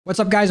What's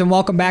up, guys, and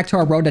welcome back to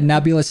our Road to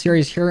Nebula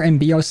series here in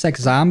BO6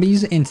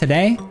 Zombies. And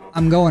today,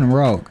 I'm going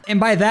rogue. And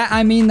by that,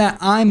 I mean that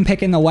I'm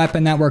picking the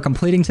weapon that we're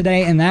completing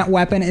today, and that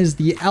weapon is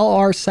the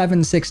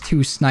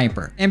LR762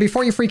 Sniper. And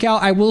before you freak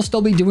out, I will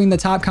still be doing the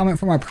top comment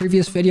from our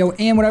previous video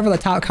and whatever the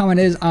top comment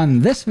is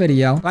on this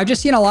video. But I've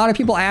just seen a lot of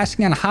people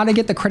asking on how to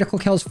get the critical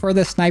kills for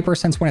this sniper,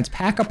 since when it's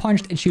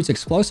pack-a-punched, it shoots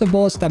explosive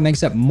bullets that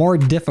makes it more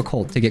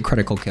difficult to get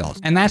critical kills.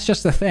 And that's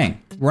just the thing.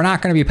 We're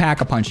not going to be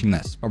pack-a-punching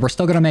this, but we're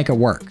still going to make it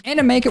work. And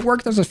to make it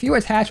work, there's a few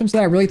attachments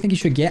that I really think you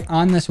should get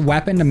on this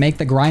weapon to make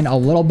the grind a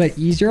little bit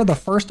easier. The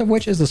first of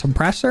which is the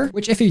suppressor,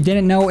 which, if you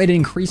didn't know, it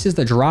increases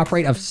the drop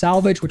rate of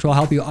salvage, which will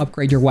help you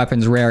upgrade your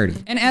weapon's rarity.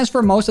 And as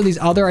for most of these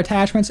other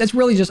attachments, it's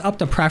really just up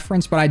to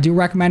preference, but I do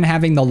recommend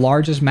having the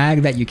largest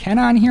mag that you can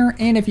on here.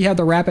 And if you have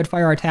the rapid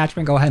fire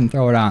attachment, go ahead and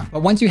throw it on.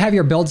 But once you have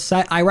your build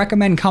set, I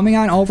recommend coming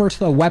on over to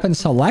the weapon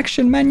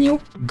selection menu,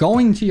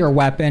 going to your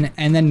weapon,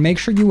 and then make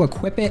sure you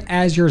equip it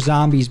as your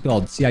zombies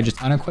build. See, I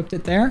just unequipped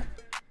it there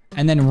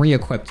and then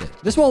re-equipped it.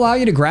 This will allow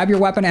you to grab your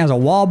weapon as a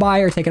wall buy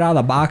or take it out of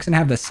the box and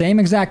have the same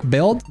exact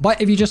build.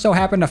 But if you just so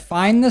happen to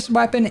find this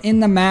weapon in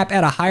the map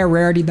at a higher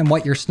rarity than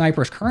what your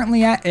sniper is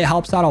currently at, it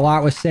helps out a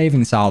lot with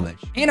saving salvage.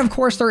 And of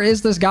course, there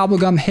is this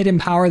gobblegum hidden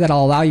power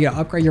that'll allow you to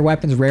upgrade your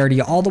weapon's rarity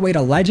all the way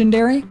to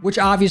legendary, which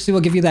obviously will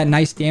give you that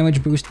nice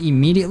damage boost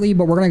immediately.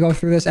 But we're going to go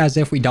through this as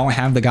if we don't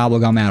have the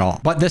gobblegum at all.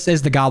 But this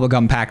is the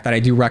gobblegum pack that I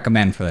do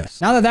recommend for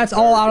this. Now that that's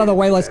all out of the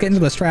way, let's get into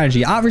the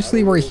strategy.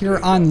 Obviously, we're here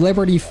on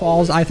Liberty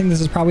Falls. I think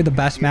this is probably the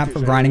best map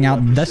for grinding out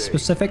this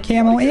specific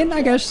camo, and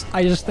I just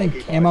think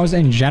camos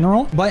in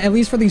general. But at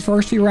least for these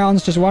first few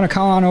rounds, just want to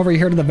come on over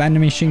here to the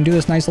vending machine, do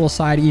this nice little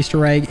side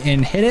Easter egg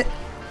and hit it.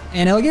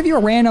 And it'll give you a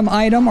random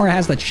item, or it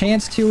has the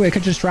chance to. It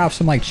could just drop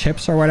some like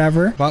chips or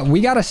whatever. But we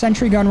got a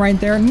sentry gun right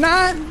there.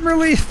 Not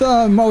really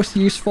the most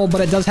useful, but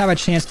it does have a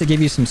chance to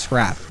give you some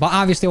scrap. But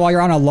obviously, while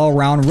you're on a low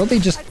round, really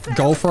just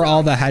go for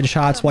all the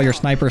headshots while your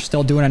sniper's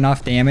still doing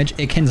enough damage.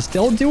 It can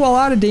still do a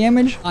lot of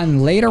damage.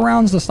 On later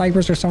rounds, the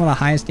snipers are some of the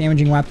highest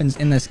damaging weapons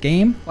in this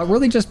game. But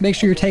really just make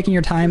sure you're taking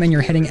your time and you're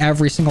hitting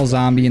every single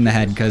zombie in the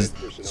head, because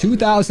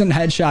 2,000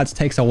 headshots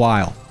takes a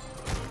while.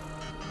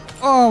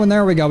 Oh, and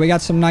there we go. We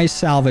got some nice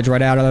salvage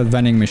right out of the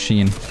vending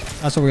machine.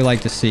 That's what we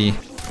like to see.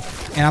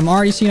 And I'm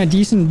already seeing a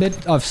decent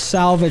bit of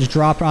salvage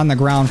drop on the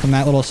ground from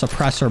that little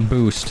suppressor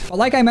boost. But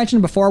like I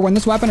mentioned before, when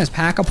this weapon is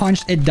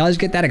pack-a-punched, it does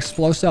get that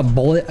explosive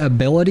bullet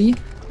ability,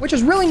 which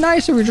is really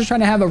nice if you're just trying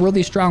to have a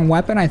really strong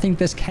weapon. I think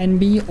this can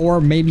be, or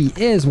maybe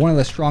is, one of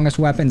the strongest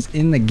weapons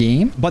in the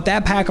game. But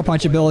that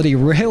pack-a-punch ability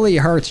really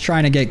hurts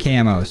trying to get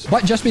camos.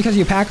 But just because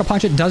you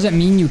pack-a-punch it doesn't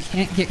mean you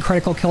can't get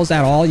critical kills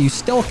at all. You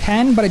still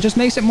can, but it just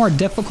makes it more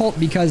difficult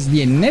because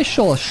the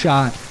initial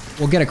shot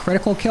will get a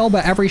critical kill,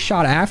 but every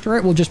shot after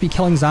it will just be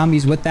killing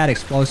zombies with that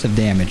explosive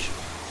damage.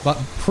 But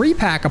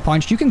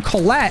pre-pack-a-punch, you can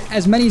collet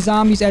as many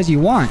zombies as you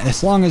want,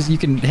 as long as you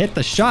can hit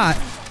the shot,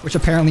 which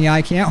apparently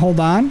I can't.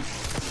 Hold on.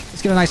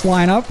 Let's get a nice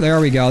lineup.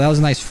 There we go. That was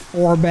a nice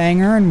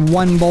 4-banger and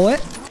 1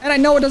 bullet. And I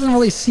know it doesn't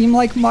really seem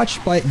like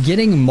much, but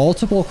getting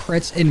multiple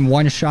crits in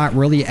one shot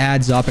really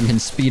adds up and can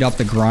speed up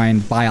the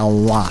grind by a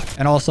lot.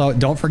 And also,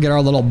 don't forget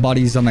our little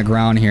buddies on the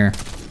ground here.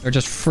 They're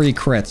just free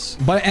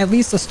crits. But at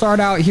least to start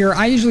out here,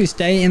 I usually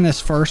stay in this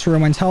first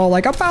room until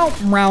like about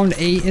round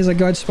 8 is a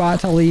good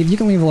spot to leave. You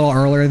can leave a little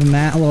earlier than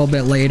that, a little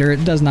bit later.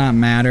 It does not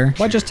matter.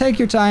 But just take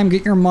your time,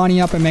 get your money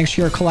up, and make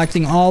sure you're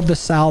collecting all the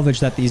salvage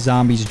that these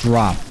zombies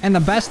drop. And the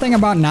best thing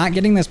about not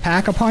getting this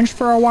pack-a-punch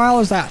for a while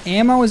is that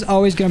ammo is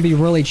always going to be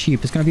really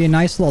cheap. It's going to be a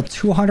nice little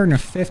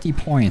 250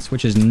 points,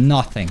 which is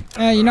nothing.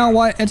 You know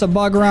what? It's a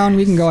bug round.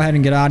 We can go ahead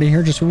and get out of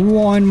here. Just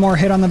one more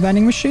hit on the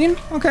vending machine.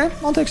 Okay,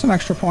 I'll take some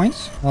extra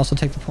points. I'll also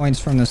take the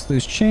points from this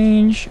loose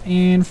change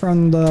and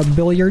from the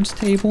billiards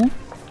table.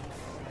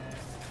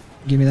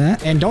 Give me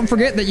that. And don't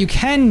forget that you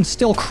can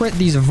still crit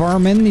these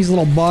vermin, these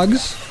little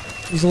bugs,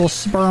 these little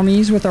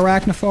spermies with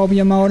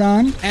arachnophobia mode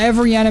on.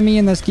 Every enemy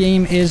in this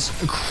game is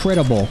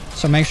crittable,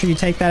 so make sure you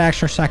take that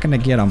extra second to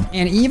get them.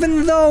 And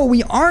even though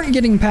we aren't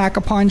getting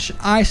pack-a-punch,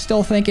 I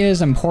still think it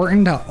is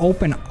important to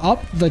open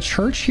up the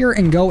church here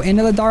and go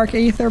into the dark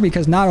aether,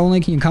 because not only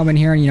can you come in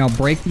here and, you know,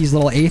 break these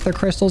little aether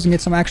crystals and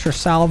get some extra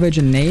salvage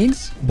and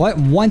nades, but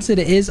once it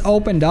is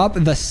opened up,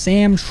 the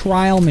SAM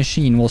trial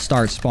machine will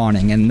start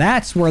spawning, and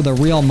that's where the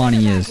real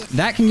money is.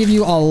 That can give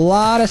you a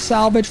lot of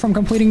salvage from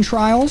completing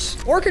trials,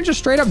 or it can just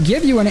straight up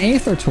give you an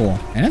aether tool.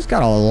 And it's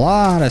got a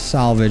lot of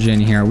salvage in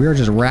here. We were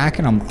just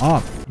racking them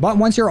up. But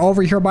once you're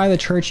over here by the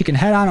church, you can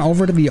head on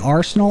over to the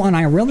arsenal, and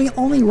I really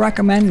only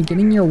recommend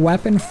getting your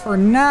weapon for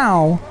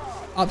now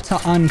up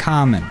to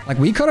uncommon. Like,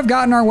 we could have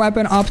gotten our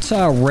weapon up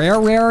to rare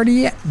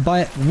rarity,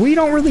 but we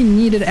don't really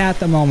need it at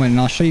the moment, and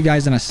I'll show you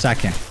guys in a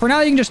second. For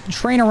now, you can just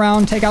train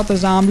around, take out the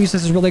zombies.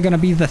 This is really going to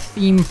be the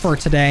theme for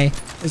today.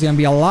 There's going to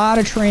be a lot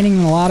of training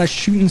and a lot of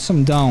shooting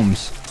some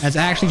domes. And it's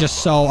actually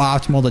just so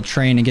optimal to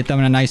train and get them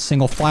in a nice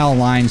single file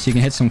line so you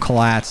can hit some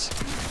collats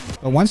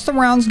But once the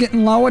round's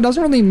getting low, it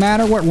doesn't really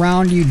matter what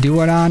round you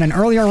do it on. An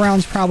earlier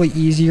round's probably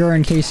easier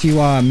in case you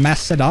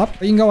mess it up.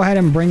 But you can go ahead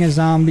and bring a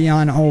zombie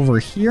on over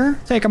here.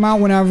 Take them out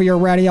whenever you're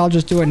ready. I'll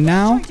just do it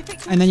now.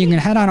 And then you can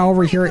head on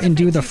over here and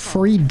do the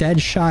free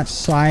Deadshot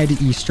side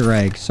Easter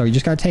egg. So you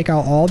just got to take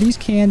out all these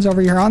cans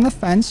over here on the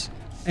fence.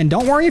 And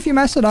don't worry if you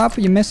mess it up,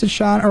 you miss a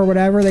shot or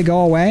whatever, they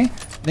go away.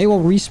 They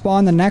will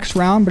respawn the next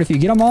round. But if you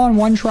get them all in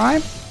one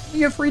try, you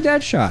get free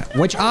Deadshot,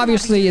 which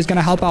obviously is going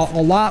to help out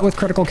a lot with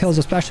critical kills,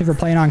 especially if you're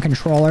playing on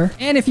controller.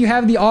 And if you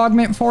have the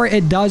augment for it,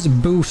 it does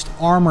boost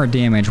armor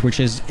damage, which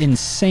is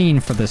insane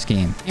for this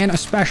game. And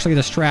especially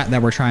the strat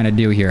that we're trying to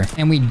do here.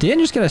 And we did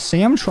just get a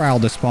Sam trial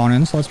to spawn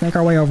in, so let's make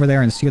our way over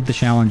there and see what the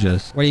challenge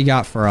is. What do you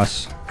got for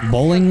us?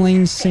 Bowling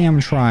Lane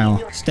Sam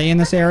trial. Stay in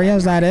this area,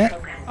 is that it?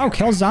 Oh,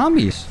 kill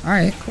zombies. All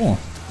right, cool.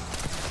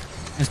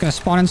 It's going to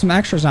spawn in some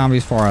extra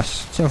zombies for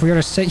us. So if we were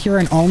to sit here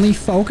and only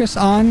focus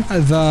on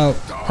the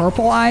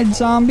purple-eyed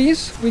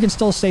zombies, we can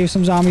still save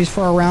some zombies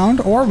for a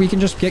round, or we can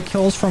just get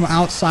kills from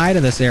outside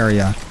of this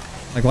area.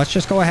 Like, let's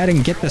just go ahead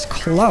and get this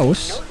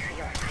close,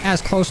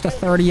 as close to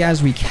 30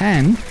 as we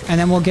can, and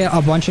then we'll get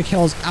a bunch of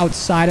kills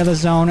outside of the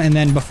zone, and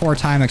then before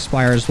time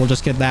expires, we'll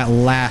just get that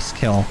last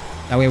kill.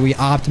 That way we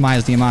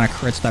optimize the amount of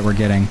crits that we're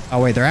getting.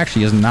 Oh, wait, there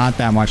actually is not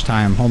that much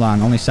time. Hold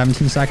on, only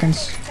 17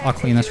 seconds. I'll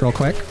clean this real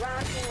quick.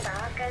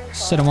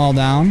 Sit them all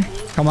down.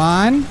 Come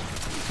on.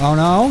 Oh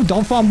no,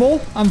 don't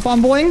fumble. I'm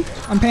fumbling.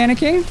 I'm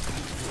panicking.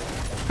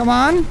 Come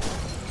on.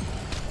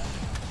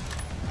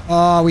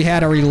 Oh, we had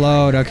to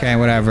reload. Okay,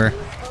 whatever.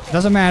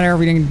 Doesn't matter.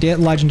 We didn't get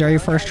legendary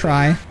first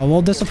try. A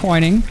little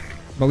disappointing,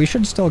 but we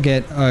should still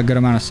get a good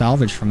amount of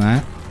salvage from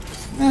that.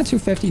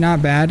 250,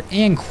 not bad.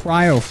 And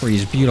cryo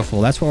freeze,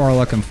 beautiful. That's what we're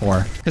looking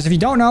for. Because if you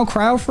don't know,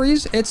 cryo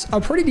freeze, it's a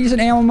pretty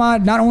decent ammo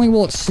mod. Not only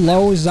will it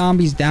slow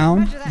zombies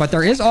down, but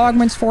there is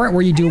augments for it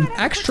where you do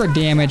extra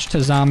damage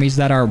to zombies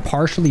that are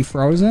partially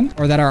frozen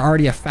or that are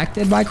already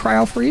affected by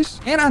cryo freeze.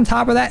 And on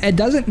top of that, it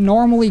doesn't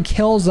normally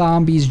kill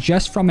zombies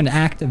just from an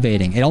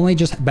activating. It only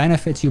just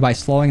benefits you by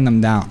slowing them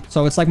down.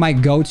 So it's like my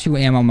go-to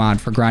ammo mod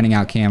for grinding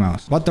out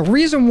camos. But the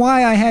reason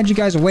why I had you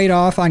guys wait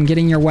off on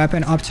getting your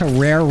weapon up to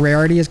rare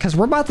rarity is because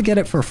we're about to get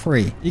it for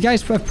free. You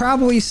guys have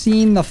probably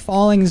seen the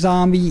falling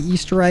zombie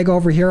Easter egg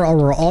over here,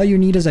 where all you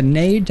need is a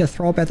nade to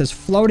throw up at this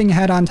floating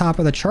head on top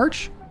of the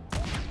church.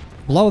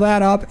 Blow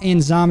that up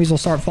and zombies will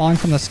start falling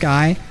from the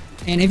sky.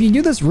 And if you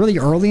do this really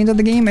early into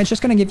the game, it's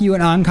just going to give you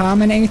an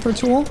uncommon Aether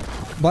tool.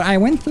 But I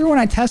went through and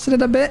I tested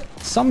it a bit.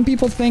 Some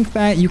people think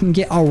that you can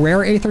get a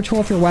rare Aether tool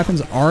if your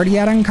weapon's already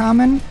at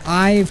uncommon.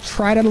 I've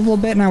tried it a little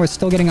bit and I was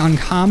still getting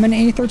uncommon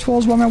Aether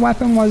tools when my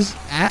weapon was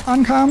at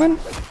uncommon.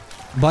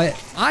 But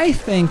I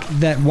think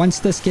that once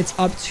this gets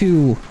up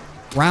to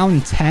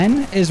round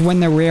 10 is when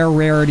the rare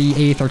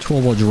rarity Aether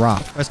tool will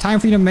drop. It's time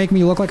for you to make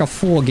me look like a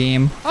fool,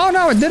 game. Oh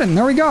no, it didn't.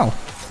 There we go.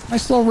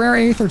 Nice little rare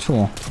Aether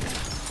tool.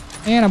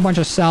 And a bunch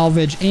of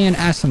salvage and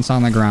essence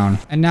on the ground.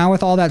 And now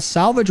with all that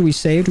salvage we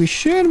saved, we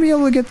should be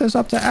able to get this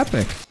up to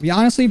epic. We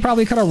honestly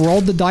probably could have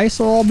rolled the dice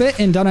a little bit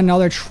and done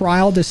another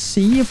trial to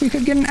see if we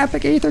could get an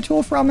epic Aether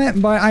tool from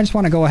it. But I just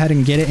want to go ahead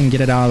and get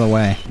it out of the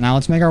way. Now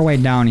let's make our way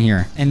down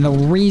here. And the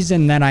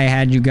reason that I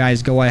had you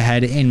guys go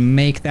ahead and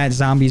make that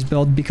zombies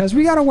build, because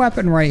we got a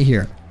weapon right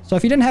here. So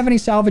if you didn't have any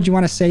salvage, you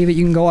want to save it,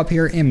 you can go up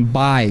here and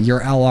buy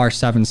your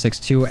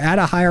LR762 at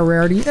a higher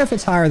rarity if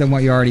it's higher than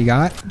what you already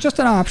got. Just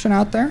an option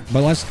out there.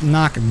 But let's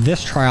knock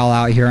this trial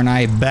out here, and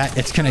I bet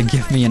it's going to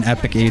give me an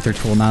epic Aether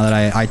tool now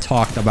that I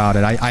talked about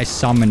it. I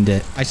summoned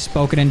it. I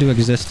spoke it into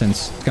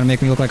existence. It's going to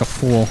make me look like a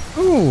fool.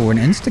 Ooh, an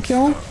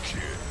insta-kill?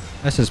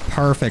 This is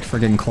perfect for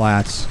getting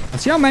clats.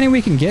 Let's see how many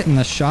we can get in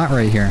this shot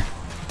right here.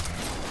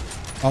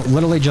 Oh,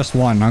 literally just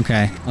one.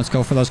 Okay, let's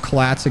go for those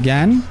clats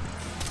again.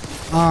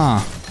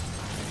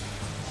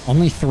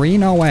 Only 3?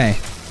 No way.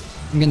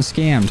 I'm getting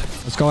scammed.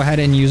 Let's go ahead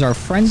and use our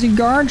Frenzy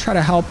Guard. Try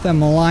to help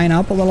them line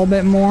up a little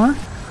bit more.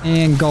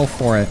 And go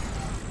for it.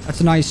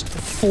 That's a nice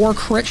 4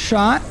 crit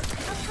shot.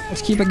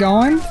 Let's keep it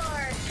going.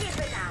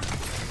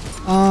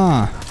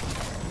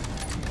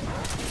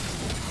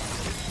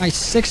 Nice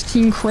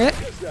 16 crit.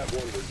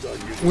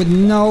 With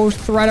no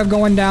threat of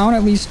going down.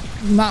 At least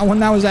not when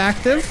that was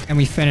active. And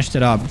we finished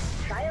it up.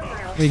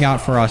 What do you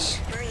got for us?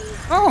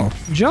 Oh,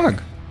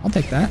 jug. I'll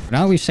take that.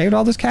 Now that we've saved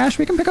all this cash,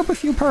 we can pick up a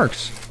few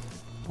perks.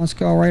 Let's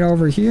go right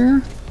over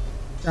here.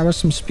 Grab us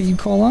some speed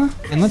cola.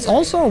 And let's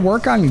also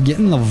work on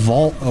getting the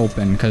vault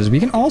open, because we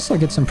can also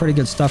get some pretty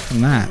good stuff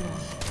from that.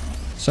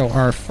 So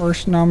our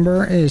first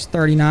number is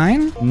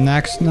 39.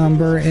 Next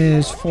number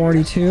is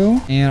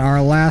 42. And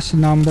our last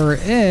number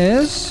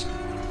is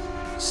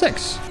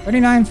 6.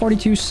 39,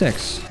 42,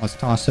 6. Let's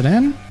toss it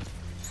in.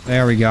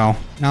 There we go.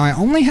 Now, I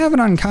only have an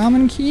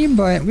uncommon key,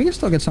 but we can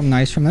still get something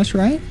nice from this,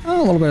 right?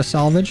 Oh, a little bit of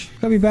salvage.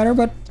 Could be better,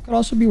 but could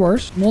also be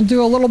worse. We'll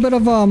do a little bit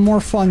of a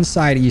more fun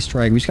side Easter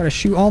egg. We just got to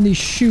shoot all these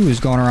shoes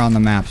going around the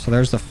map. So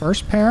there's the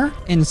first pair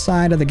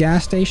inside of the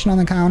gas station on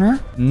the counter.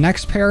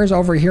 Next pair is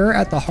over here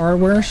at the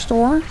hardware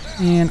store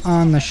and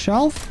on the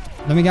shelf.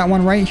 Then we got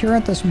one right here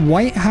at this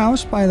white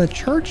house by the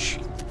church.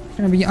 It's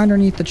going to be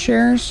underneath the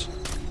chairs.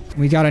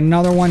 We got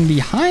another one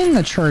behind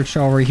the church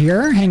over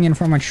here, hanging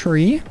from a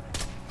tree.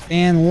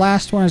 And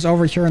last one is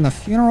over here in the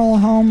funeral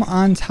home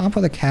on top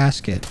of the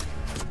casket.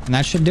 And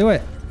that should do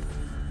it.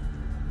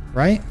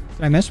 Right?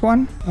 Did I miss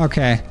one?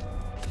 Okay.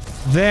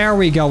 There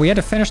we go. We had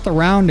to finish the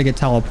round to get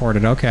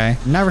teleported. Okay.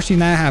 Never seen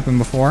that happen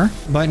before.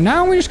 But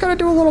now we just got to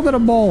do a little bit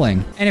of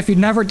bowling. And if you've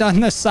never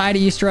done this side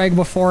Easter egg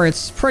before,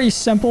 it's pretty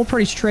simple,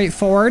 pretty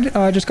straightforward.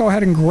 Just go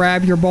ahead and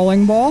grab your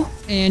bowling ball.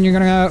 And you're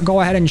going to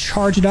go ahead and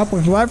charge it up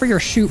with whatever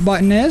your shoot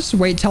button is.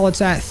 Wait till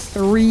it's at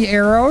 3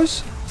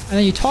 arrows. And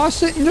then you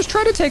toss it and just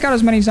try to take out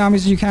as many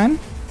zombies as you can.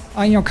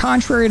 You know,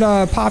 contrary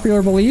to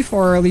popular belief,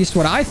 or at least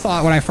what I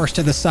thought when I first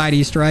did the side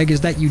Easter egg, is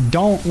that you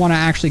don't want to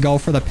actually go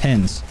for the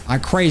pins.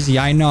 Crazy,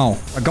 I know.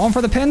 But going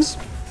for the pins,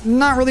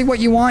 not really what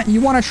you want. You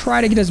want to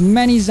try to get as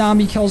many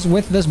zombie kills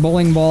with this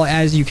bowling ball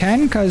as you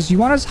can, because you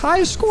want as high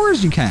a score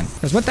as you can.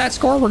 Because with that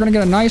score, we're going to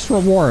get a nice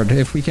reward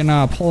if we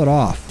can pull it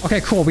off.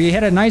 Okay, cool. We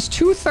hit a nice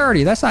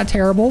 230. That's not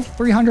terrible.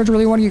 300 is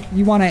really what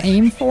you want to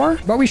aim for.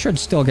 But we should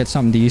still get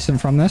something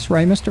decent from this,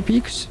 right, Mr.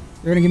 Peaks?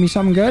 You're going to give me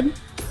something good?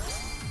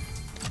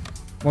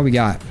 What we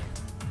got?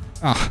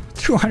 Oh,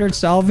 200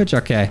 salvage?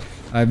 Okay.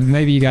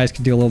 Maybe you guys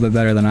could do a little bit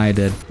better than I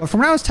did. But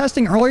from what I was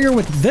testing earlier,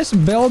 with this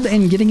build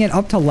and getting it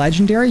up to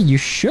legendary, you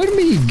should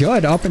be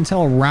good up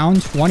until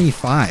round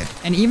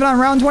 25. And even on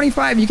round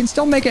 25, you can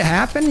still make it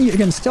happen. You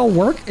can still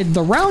work.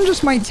 The round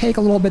just might take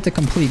a little bit to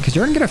complete because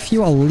you're going to get a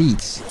few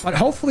elites. But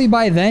hopefully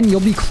by then,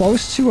 you'll be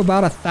close to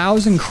about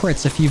 1,000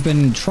 crits if you've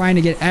been trying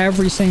to get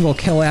every single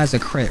kill as a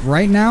crit.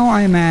 Right now,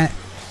 I'm at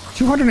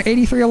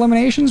 283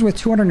 eliminations with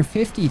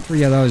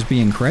 253 of those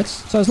being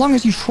crits. So as long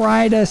as you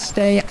try to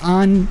stay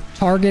on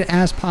target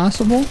as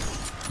possible,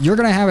 you're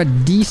going to have a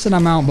decent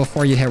amount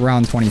before you hit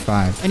round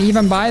 25. And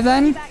even by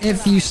then,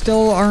 if you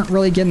still aren't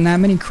really getting that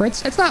many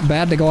crits, it's not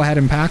bad to go ahead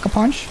and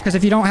Pack-a-Punch. Because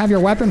if you don't have your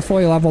weapon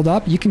fully leveled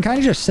up, you can kind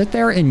of just sit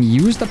there and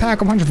use the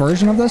Pack-a-Punch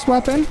version of this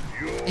weapon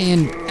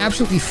and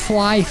absolutely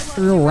fly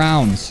through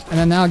rounds. And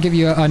then that'll give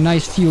you a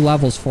nice few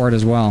levels for it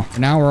as well. And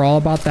now we're all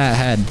about that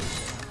head.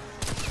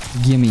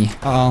 Gimme.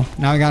 Uh-oh.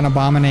 Now we got an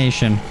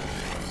abomination.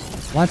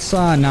 Let's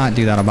not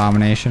do that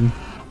abomination.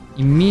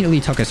 Immediately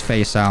took his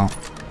face out.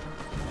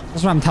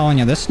 That's what I'm telling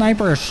you. This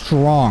sniper is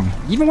strong.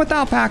 Even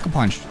without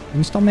Pack-a-Punch, you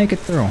can still make it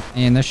through.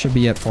 And this should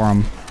be it for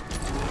him.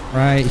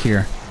 Right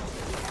here.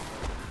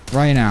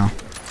 Right now.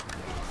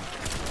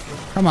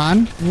 Come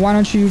on. Why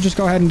don't you just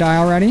go ahead and die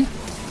already?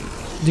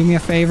 Do me a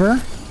favor.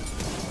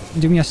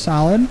 Do me a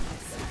solid.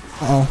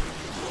 Uh-oh.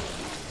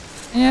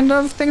 And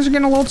if things are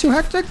getting a little too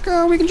hectic,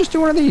 we can just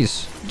do one of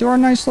these. Do our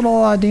nice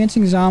little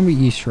dancing zombie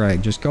Easter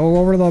egg. Just go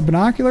over to the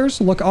binoculars,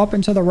 look up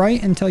and to the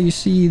right until you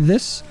see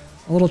this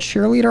little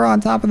cheerleader on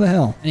top of the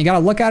hill. And you got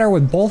to look at her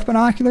with both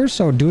binoculars,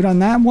 so do it on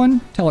that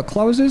one till it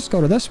closes. Go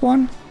to this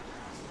one.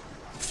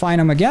 Find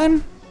them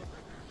again.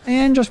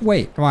 And just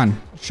wait. Come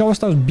on. Show us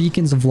those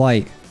beacons of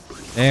light.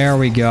 There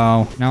we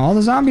go. Now all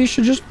the zombies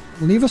should just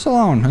leave us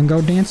alone and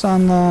go dance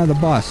on the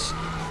bus.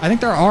 I think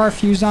there are a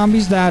few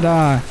zombies that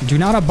do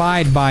not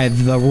abide by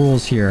the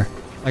rules here.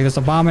 Like this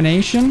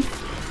abomination.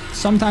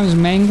 Sometimes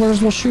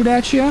manglers will shoot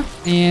at you.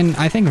 And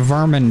I think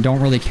vermin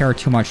don't really care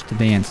too much to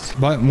dance.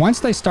 But once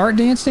they start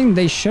dancing,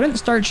 they shouldn't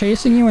start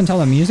chasing you until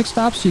the music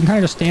stops. So you can kind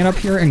of just stand up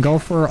here and go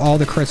for all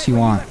the crits you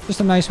want. Just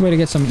a nice way to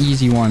get some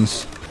easy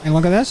ones. And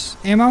look at this.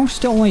 Ammo,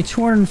 still only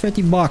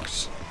 250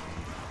 bucks.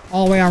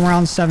 All the way on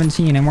round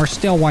 17, and we're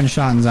still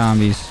one-shotting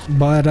zombies.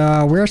 But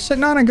we're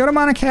sitting on a good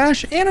amount of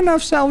cash and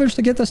enough salvage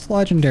to get this to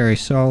legendary.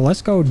 So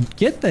let's go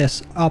get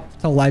this up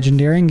to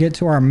legendary and get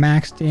to our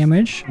max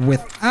damage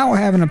without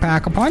having to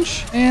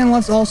Pack-a-Punch. And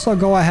let's also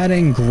go ahead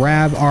and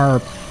grab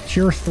our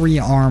tier 3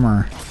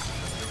 armor.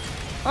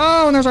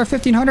 Oh, and there's our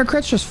 1,500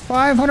 crits, just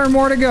 500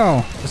 more to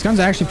go. This gun's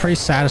actually pretty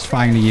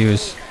satisfying to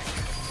use.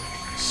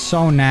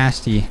 So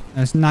nasty.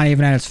 It's not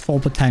even at its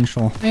full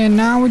potential. And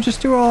now we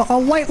just do a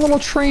light little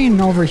train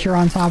over here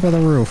on top of the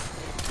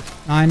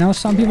roof. Now, I know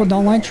some people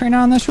don't like training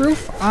on this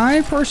roof.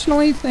 I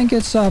personally think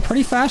it's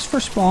pretty fast for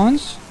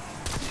spawns.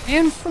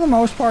 And for the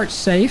most part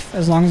safe,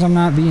 as long as I'm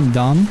not being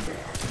dumb.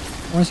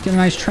 Let's get a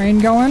nice train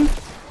going.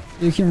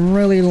 You can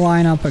really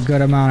line up a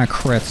good amount of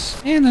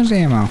crits. And there's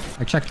ammo.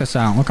 Like, check this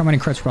out. Look how many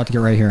crits we're about to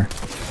get right here.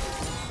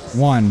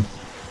 1.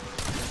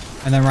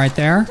 And then right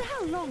there,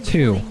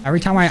 2. Every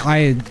time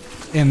I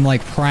am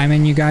like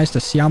priming you guys to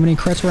see how many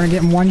crits we're gonna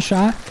get in one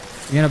shot,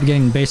 we end up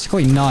getting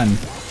basically none.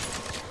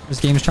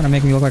 This game is trying to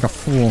make me look like a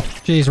fool.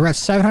 Jeez, we're at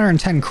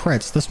 710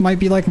 crits. This might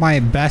be like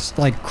my best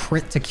like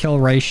crit to kill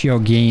ratio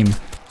game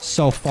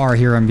so far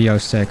here in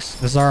BO6.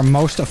 This is our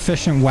most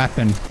efficient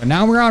weapon. But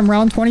now we're on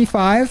round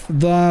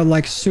 25, the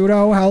like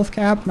pseudo health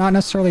cap, not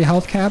necessarily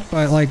health cap,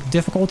 but like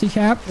difficulty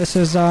cap. This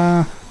is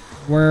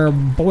where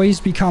boys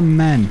become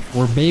men,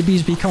 where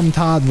babies become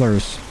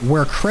toddlers,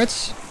 where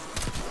crits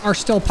are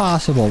still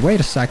possible. Wait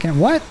a second.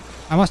 What?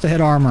 I must have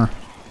hit armor.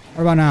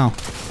 What about now?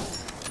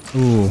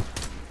 Ooh.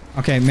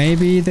 Okay,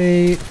 maybe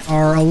they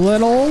are a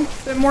little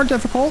bit more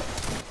difficult,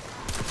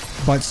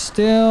 but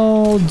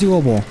still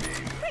doable.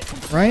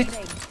 Right?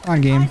 Come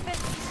on, game.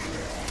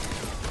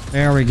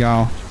 There we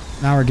go.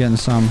 Now we're getting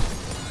some.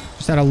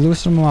 Just had to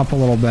loosen them up a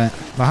little bit.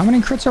 But how many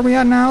crits are we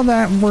at now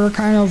that we're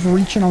kind of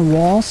reaching a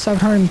wall?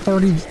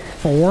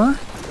 734?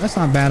 That's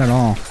not bad at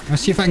all.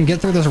 Let's see if I can get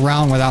through this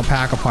round without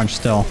Pack-a-Punch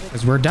still.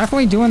 Because we're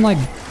definitely doing like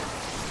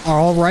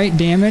all right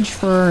damage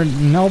for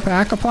no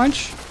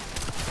Pack-a-Punch.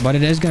 But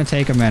it is going to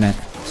take a minute.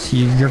 So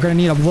you're going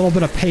to need a little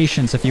bit of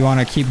patience if you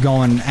want to keep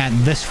going at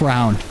this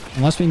round.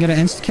 Unless we can get an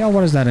insta-kill.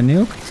 What is that, a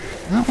nuke?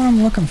 Not what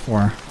I'm looking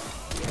for.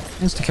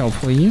 Insta-kill,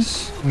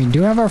 please. We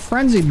do have our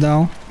frenzied,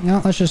 though.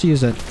 Yeah, let's just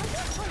use it.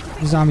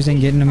 These zombies ain't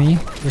getting to me.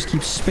 Just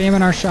keep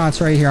spamming our shots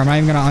right here. I'm not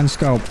even going to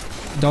unscope.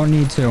 Don't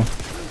need to.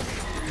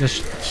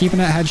 Just keeping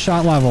it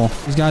headshot level.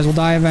 These guys will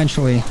die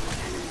eventually.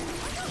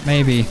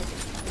 Maybe.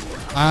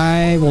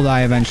 I will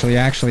die eventually,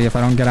 actually, if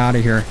I don't get out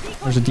of here.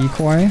 There's a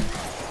decoy.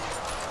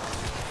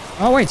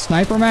 Oh, wait.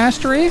 Sniper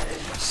mastery.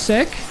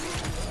 Sick.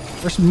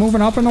 We're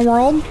moving up in the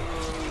world.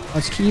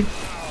 Let's keep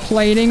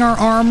plating our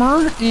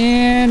armor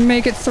and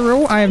make it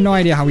through. I have no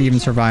idea how we even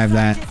survived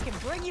that.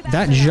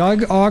 That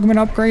jug augment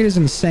upgrade is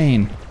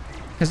insane.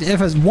 Because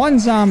if as one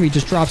zombie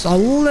just drops a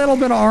little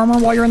bit of armor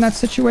while you're in that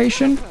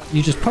situation,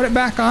 you just put it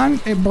back on,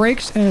 it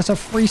breaks, and it's a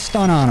free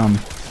stun on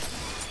them.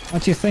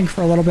 Lets you think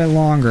for a little bit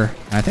longer.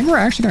 I think we're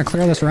actually going to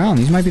clear this round.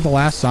 These might be the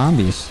last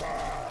zombies.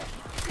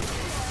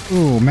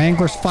 Ooh,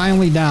 Mangler's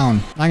finally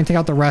down. I can take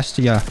out the rest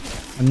of you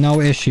with no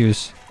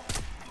issues.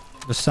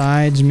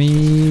 Besides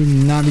me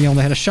not being able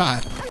to hit a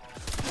shot.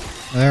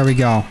 There we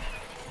go.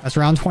 That's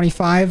round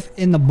 25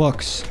 in the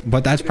books.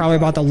 But that's probably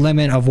about the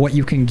limit of what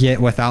you can get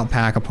without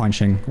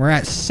Pack-a-Punching. We're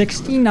at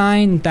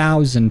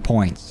 69,000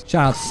 points.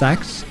 Shout out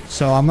Sex.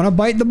 So I'm going to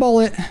bite the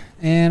bullet.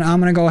 And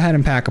I'm going to go ahead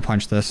and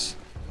Pack-a-Punch this.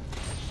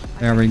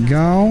 There we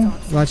go.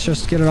 Let's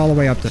just get it all the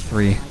way up to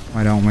 3.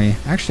 Why don't we?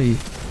 Actually,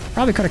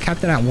 probably could have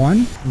kept it at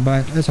 1.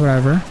 But it's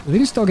whatever. We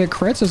can still get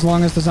crits as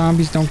long as the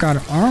zombies don't got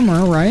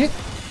armor, right?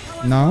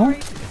 No?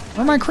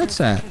 Where are my crits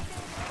at?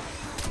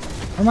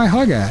 Where my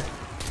hug at?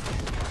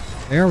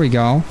 There we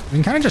go. We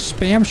can kind of just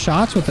spam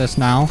shots with this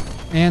now.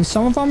 And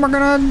some of them are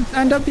going to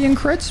end up being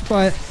crits,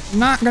 but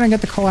not going to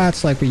get the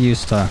collats like we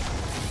used to.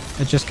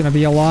 It's just going to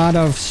be a lot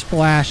of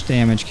splash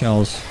damage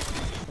kills.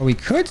 But we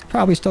could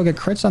probably still get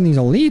crits on these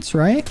elites,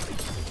 right?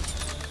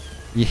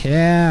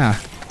 Yeah.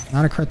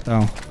 Not a crit,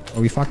 though. But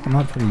we fucked them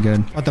up pretty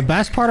good. But the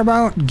best part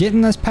about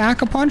getting this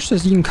Pack-a-Punch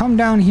is you can come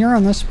down here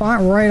on this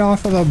spot right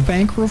off of the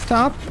bank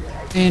rooftop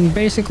and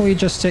basically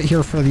just sit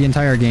here for the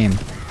entire game.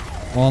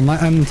 Well,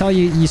 until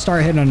you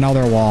start hitting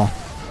another wall.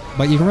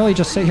 But you can really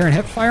just sit here and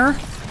hip fire.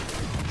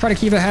 Try to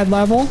keep it head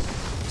level.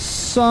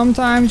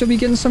 Sometimes you'll be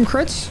getting some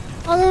crits.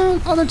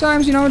 Other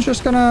times, you know, it's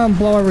just gonna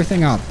blow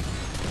everything up.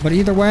 But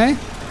either way,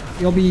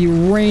 you'll be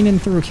raining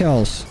through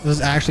kills. This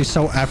is actually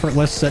so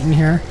effortless sitting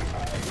here.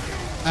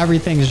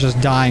 Everything's just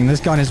dying. This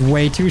gun is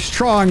way too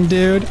strong,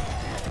 dude.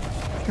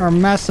 You're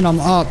messing them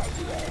up.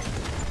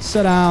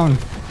 Sit down. You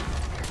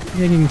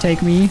think you can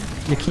take me?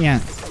 You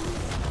can't.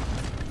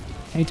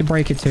 Hate to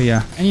break it to you.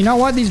 And you know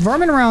what? These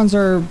vermin rounds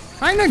are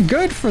kind of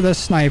good for this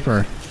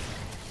sniper.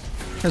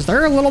 Because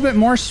they're a little bit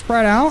more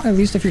spread out. At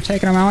least if you're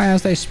taking them out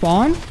as they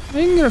spawn. You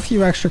can get a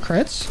few extra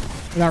crits.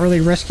 Without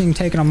really risking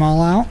taking them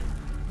all out.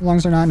 As long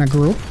as they're not in a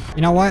group.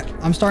 You know what?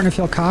 I'm starting to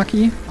feel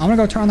cocky. I'm going to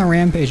go turn on the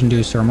Rampage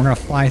Inducer. And we're going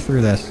to fly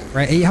through this.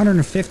 We're at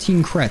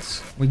 815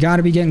 crits. We got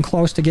to be getting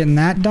close to getting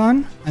that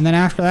done. And then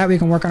after that, we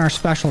can work on our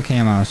special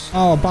camos.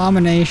 Oh,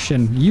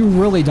 Abomination. You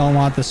really don't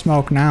want the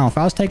smoke now. If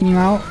I was taking you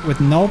out with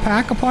no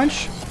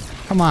Pack-a-Punch,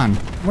 come on.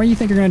 What do you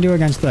think you're going to do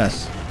against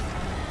this?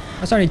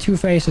 That's already 2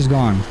 faces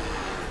gone.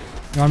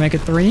 You want to make it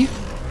 3?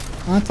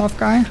 Tough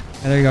guy. Yeah,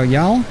 there you go.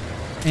 Yell.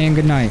 And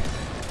good night.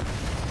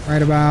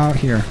 Right about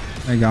here.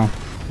 There you go.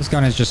 This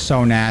gun is just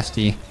so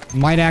nasty.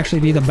 Might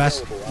actually be the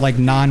best, like,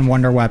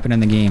 non-wonder weapon in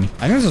the game.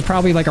 I think this is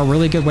probably, like, a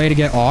really good way to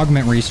get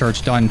augment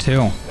research done,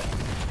 too.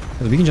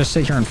 Because we can just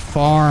sit here and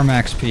farm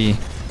XP.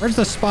 Where's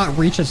the spot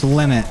reach its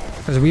limit?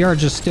 Because we are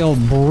just still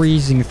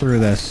breezing through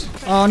this.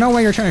 Oh, no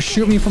way you're trying to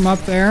shoot me from up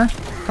there.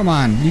 Come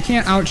on. You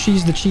can't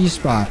out-cheese the cheese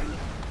spot.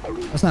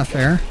 That's not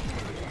fair.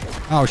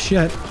 Oh,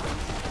 shit.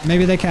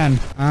 Maybe they can.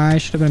 I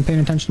should have been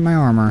paying attention to my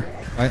armor.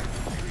 But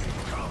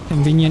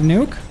convenient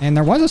nuke. And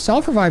there was a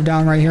self-revive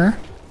down right here.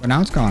 But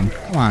now it's gone.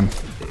 Come on.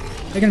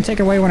 They're going to take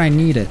it away when I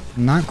need it.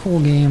 Not cool,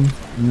 game.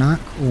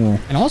 Not cool.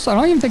 And also, I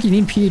don't even think you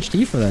need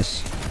PhD for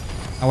this.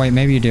 Oh, wait.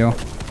 Maybe you do.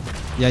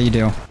 Yeah, you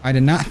do. I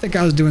did not think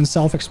I was doing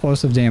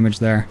self-explosive damage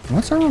there.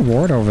 What's our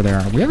reward over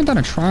there? We haven't done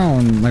a trial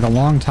in, like, a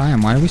long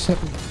time. Why do we still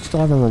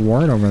have a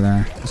reward over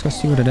there? Let's go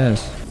see what it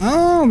is.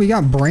 Oh, we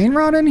got brain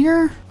rot in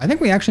here? I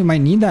think we actually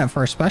might need that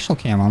for our special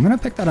camo. I'm going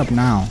to pick that up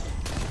now.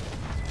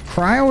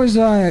 Cryo is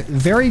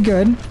very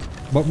good.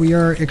 But we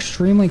are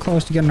extremely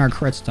close to getting our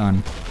crits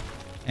done.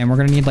 And we're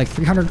going to need like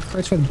 300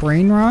 crits with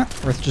brain rot.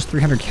 Or just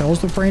 300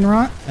 kills with brain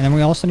rot. And then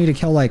we also need to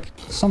kill like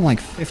something like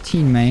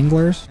 15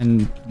 manglers.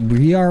 And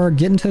we are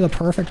getting to the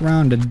perfect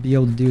round to be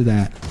able to do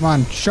that. Come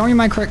on, show me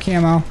my crit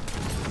camo.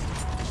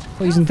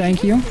 Please and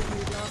thank you.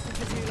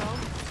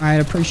 I'd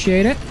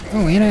appreciate it.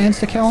 Oh, and an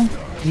insta-kill.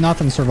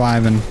 Nothing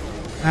surviving.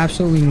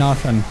 Absolutely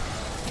nothing.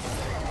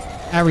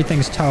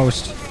 Everything's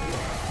toast.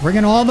 Bring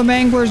in all the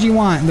manglers you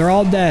want. They're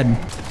all dead.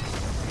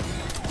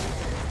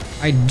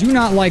 I do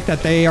not like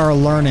that they are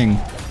learning.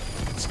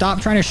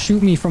 Stop trying to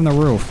shoot me from the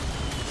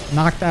roof.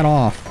 Knock that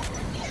off.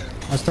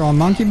 Let's throw a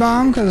monkey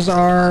bomb because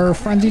our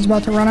frenzy's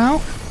about to run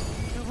out.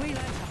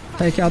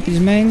 Take out these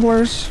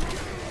manglers.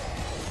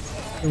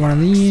 Do one of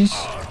these.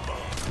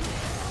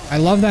 I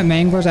love that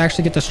manglers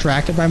actually get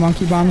distracted by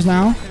monkey bombs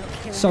now.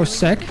 So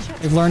sick.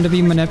 They've learned to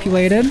be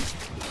manipulated.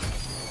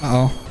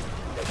 Uh-oh.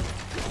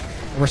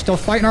 We're still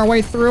fighting our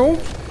way through.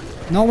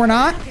 No, we're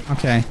not.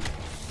 Okay.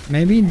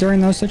 Maybe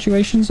during those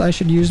situations, I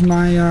should use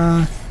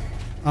my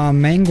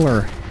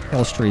mangler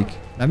kill streak.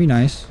 That'd be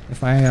nice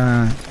if I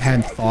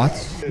had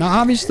thoughts. Now,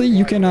 obviously,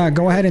 you can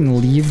go ahead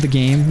and leave the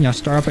game, you know,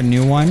 start up a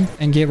new one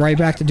and get right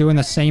back to doing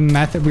the same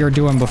method we were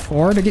doing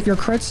before to get your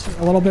crits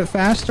a little bit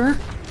faster.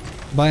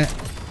 But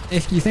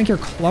if you think you're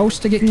close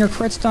to getting your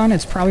crits done,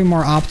 it's probably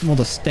more optimal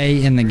to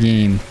stay in the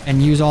game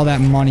and use all that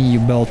money you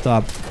built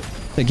up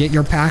to get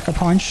your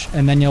pack-a-punch,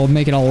 and then you'll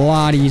make it a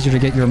lot easier to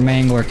get your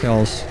mangler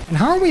kills. And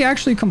how are we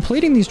actually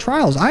completing these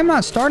trials? I'm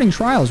not starting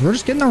trials. We're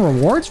just getting the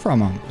rewards from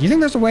them. Do you think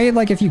there's a way,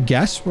 like, if you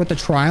guess what the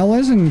trial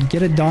is and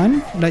get it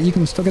done, that you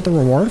can still get the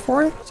reward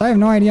for it? So I have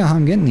no idea how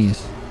I'm getting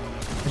these.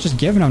 It's just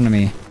giving them to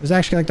me. It was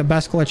actually like the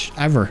best glitch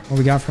ever. What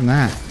we got from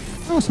that?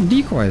 Oh, some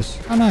decoys.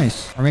 How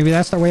nice. Or maybe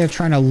that's their way of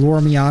trying to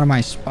lure me out of my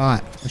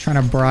spot. They're trying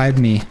to bribe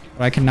me,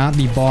 but I cannot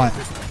be bought.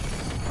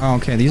 Oh,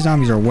 okay, these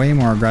zombies are way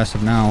more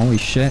aggressive now. Holy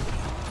shit.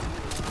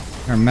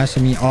 They're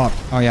messing me up.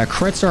 Oh yeah,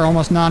 crits are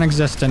almost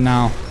non-existent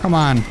now. Come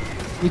on.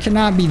 We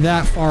cannot be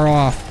that far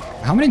off.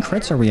 How many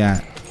crits are we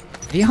at?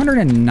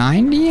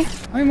 890?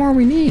 How many more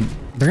we need?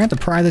 They're gonna have to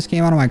pry this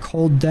game out of my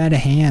cold, dead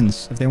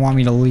hands if they want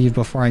me to leave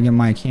before I get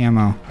my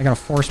camo. They gotta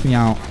force me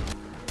out.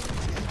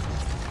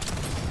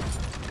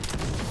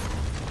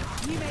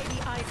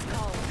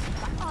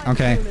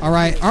 Okay,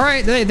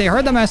 alright. They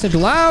heard the message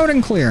loud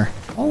and clear.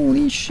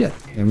 Holy shit.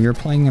 Okay, we are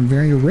playing a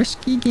very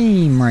risky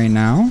game right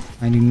now.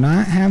 I do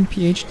not have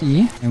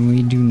PhD, and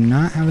we do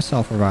not have a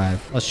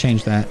self-revive. Let's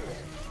change that.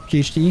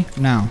 PhD,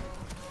 now.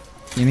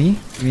 Give me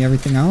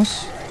everything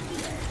else.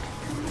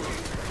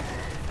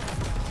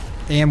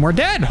 Damn, we're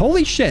dead.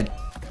 Holy shit.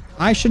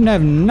 I shouldn't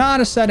have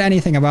not have said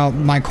anything about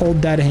my cold,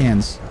 dead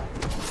hands.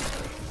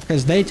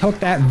 Because they took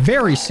that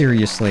very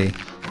seriously.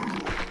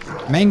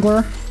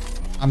 Mangler,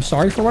 I'm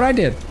sorry for what I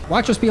did.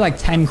 Watch us be like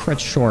 10 crits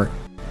short.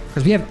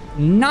 Because we have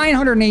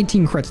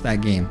 918 crits that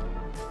game.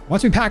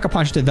 Once we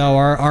pack-a-punched it, though,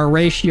 our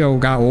ratio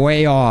got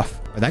way off.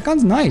 But that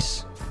gun's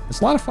nice.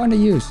 It's a lot of fun to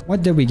use.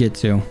 What did we get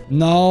to?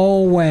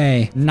 No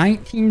way.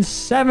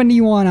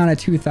 1971 out of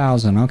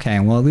 2000. Okay,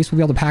 well, at least we'll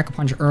be able to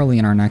pack-a-punch early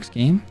in our next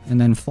game. And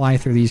then fly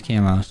through these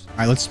camos. All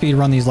right, let's speed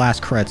run these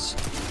last crits.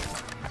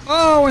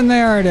 Oh, and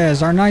there it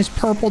is. Our nice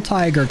purple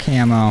tiger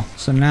camo.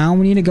 So now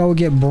we need to go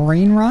get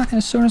brain rot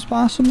as soon as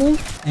possible.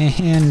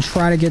 And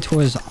try to get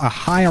to as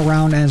high a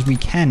round as we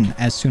can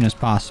as soon as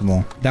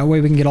possible. That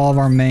way we can get all of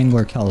our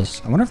mangler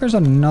kills. I wonder if there's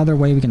another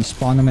way we can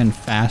spawn them in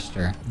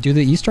faster. Do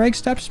the Easter egg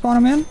steps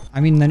spawn them in?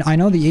 I mean, then I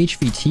know the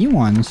HVT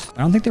ones.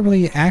 I don't think they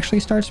really actually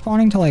start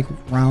spawning till like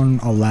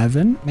round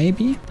 11,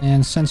 maybe.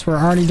 And since we're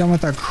already done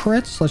with our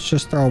crits, let's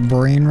just throw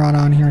brain rot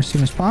on here as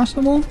soon as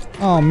possible.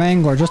 Oh,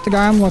 mangler, just the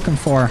guy I'm looking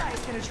for.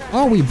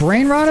 Oh, we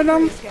brain rotted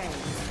him?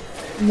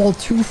 A little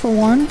 2 for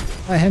 1.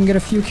 Let him get a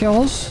few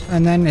kills.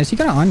 And then, is he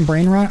gonna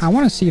unbrain rot? I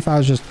want to see if I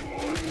was just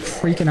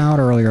freaking out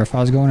earlier, if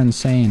I was going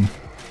insane.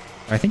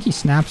 But I think he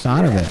snaps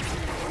out of it.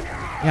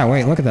 Yeah,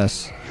 wait, look at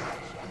this.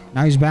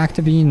 Now he's back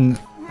to being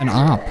an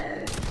op.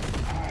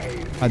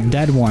 A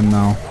dead one,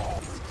 though.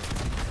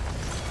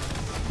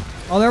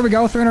 Oh, there we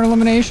go. 300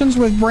 eliminations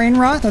with brain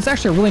rot. That's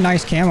actually a really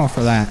nice camo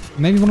for that.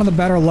 Maybe one of the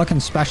better looking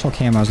special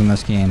camos in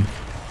this game.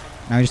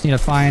 Now we just need to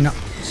find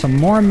some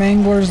more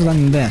manglers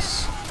than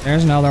this.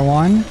 There's another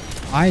one.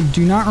 I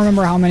do not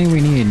remember how many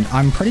we need.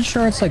 I'm pretty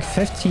sure it's like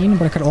 15,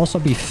 but it could also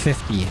be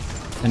 50.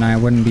 And I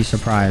wouldn't be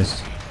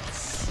surprised.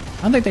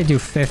 I don't think they do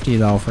 50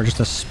 though for just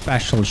a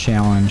special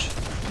challenge.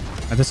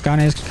 But this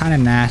gun is kind of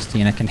nasty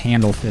and it can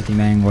handle 50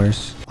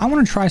 manglers. I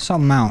want to try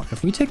something out.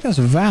 If we take this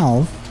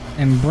valve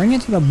and bring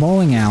it to the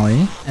bowling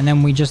alley, and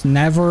then we just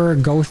never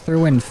go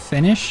through and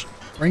finish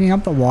bringing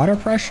up the water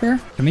pressure.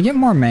 Can we get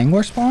more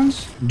mangler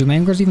spawns? Do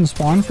manglers even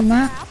spawn from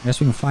that? I guess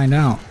we can find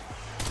out.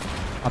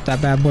 Pop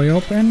that bad boy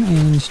open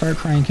and start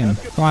cranking.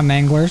 Come on,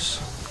 manglers.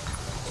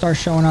 Start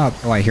showing up.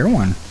 Oh, I hear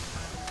one.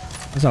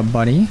 What's up,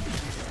 buddy?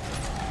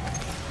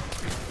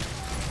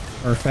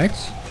 Perfect.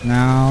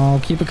 Now,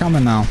 keep it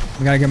coming, though.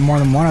 We gotta get more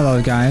than one of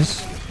those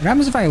guys. What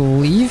happens if I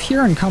leave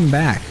here and come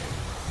back?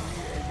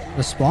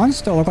 The spawns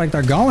still look like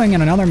they're going,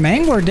 and another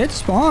mangler did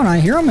spawn. I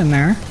hear them in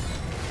there.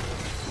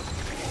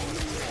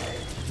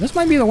 This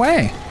might be the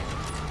way.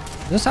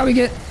 Is this how we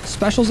get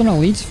specials and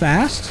elites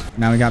fast?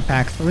 Now we got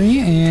pack 3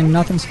 and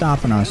nothing's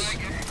stopping us.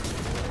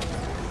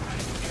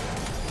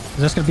 Is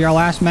this gonna be our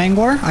last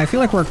mangler? I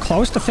feel like we're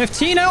close to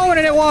 15. Oh, and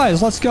it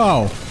was. Let's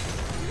go.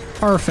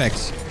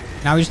 Perfect.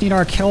 Now we just need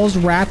our kills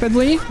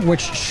rapidly,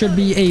 which should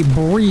be a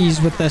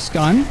breeze with this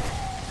gun.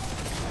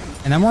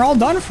 And then we're all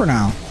done for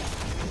now.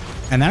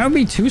 And that'll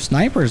be 2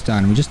 snipers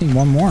done. We just need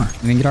 1 more.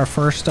 And then get our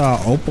first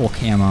opal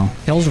camo.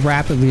 Kills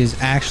rapidly is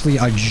actually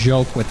a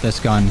joke with this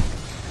gun.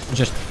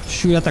 Just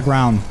shoot at the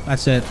ground.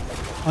 That's it.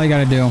 All you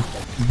gotta do.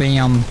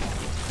 Bam.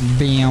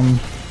 Bam.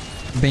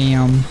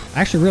 Bam.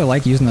 I actually really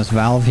like using this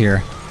valve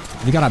here.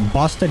 If you got a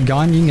busted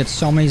gun, you can get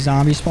so many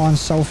zombie spawns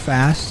so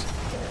fast.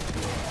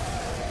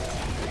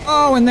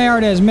 Oh, and there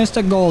it is.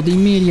 Mystic gold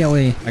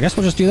immediately. I guess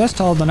we'll just do this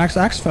till the next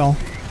exfil.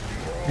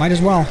 Might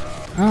as well.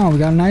 Oh, we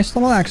got a nice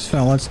little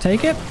exfil. Let's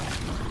take it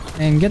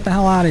and get the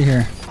hell out of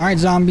here. All right,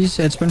 zombies.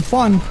 It's been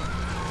fun.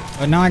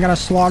 But now I gotta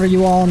slaughter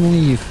you all and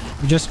leave.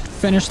 We just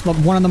finished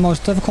one of the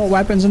most difficult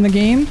weapons in the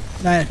game.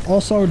 That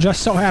also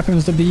just so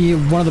happens to be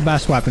one of the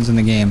best weapons in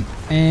the game.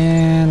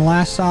 And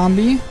last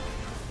zombie.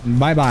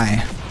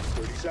 Bye-bye.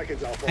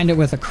 End it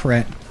with a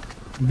crit.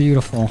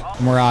 Beautiful.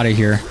 And we're out of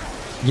here.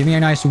 Give me a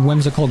nice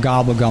whimsical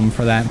gobblegum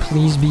for that.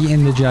 Please be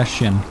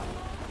indigestion.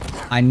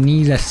 I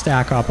need to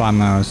stack up on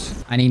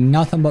those. I need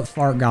nothing but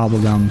fart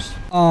gobblegums.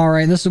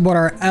 Alright, this is what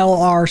our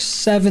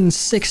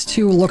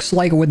LR762 looks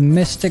like with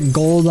Mystic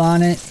Gold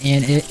on it.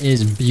 And it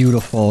is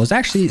beautiful. It's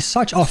actually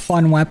such a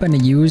fun weapon to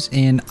use.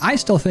 And I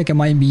still think it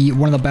might be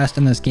one of the best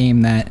in this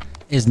game that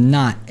is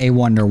not a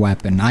wonder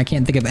weapon. I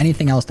can't think of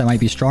anything else that might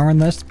be stronger than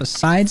this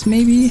besides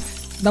maybe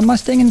the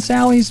Mustang and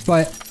Sally's.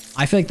 But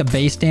I feel like the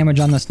base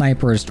damage on the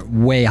sniper is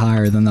way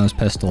higher than those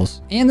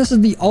pistols. And this is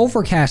the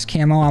overcast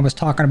camo I was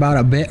talking about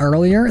a bit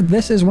earlier.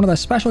 This is one of the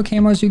special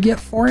camos you get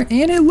for it,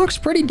 and it looks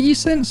pretty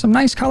decent. Some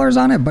nice colors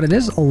on it, but it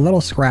is a little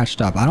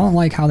scratched up. I don't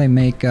like how they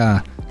make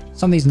some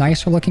of these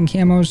nicer looking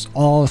camos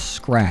all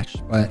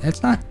scratched, but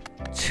it's not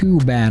too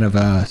bad of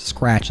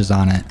scratches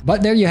on it.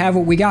 But there you have it.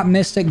 We got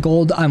Mystic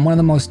Gold on one of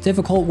the most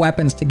difficult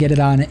weapons to get it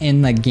on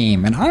in the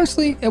game. And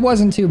honestly, it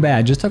wasn't too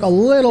bad. Just took a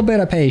little bit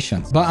of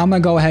patience. But I'm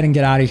going to go ahead and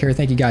get out of here.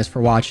 Thank you guys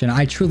for watching.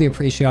 I truly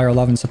appreciate all your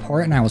love and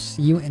support, and I will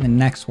see you in the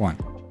next one.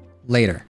 Later.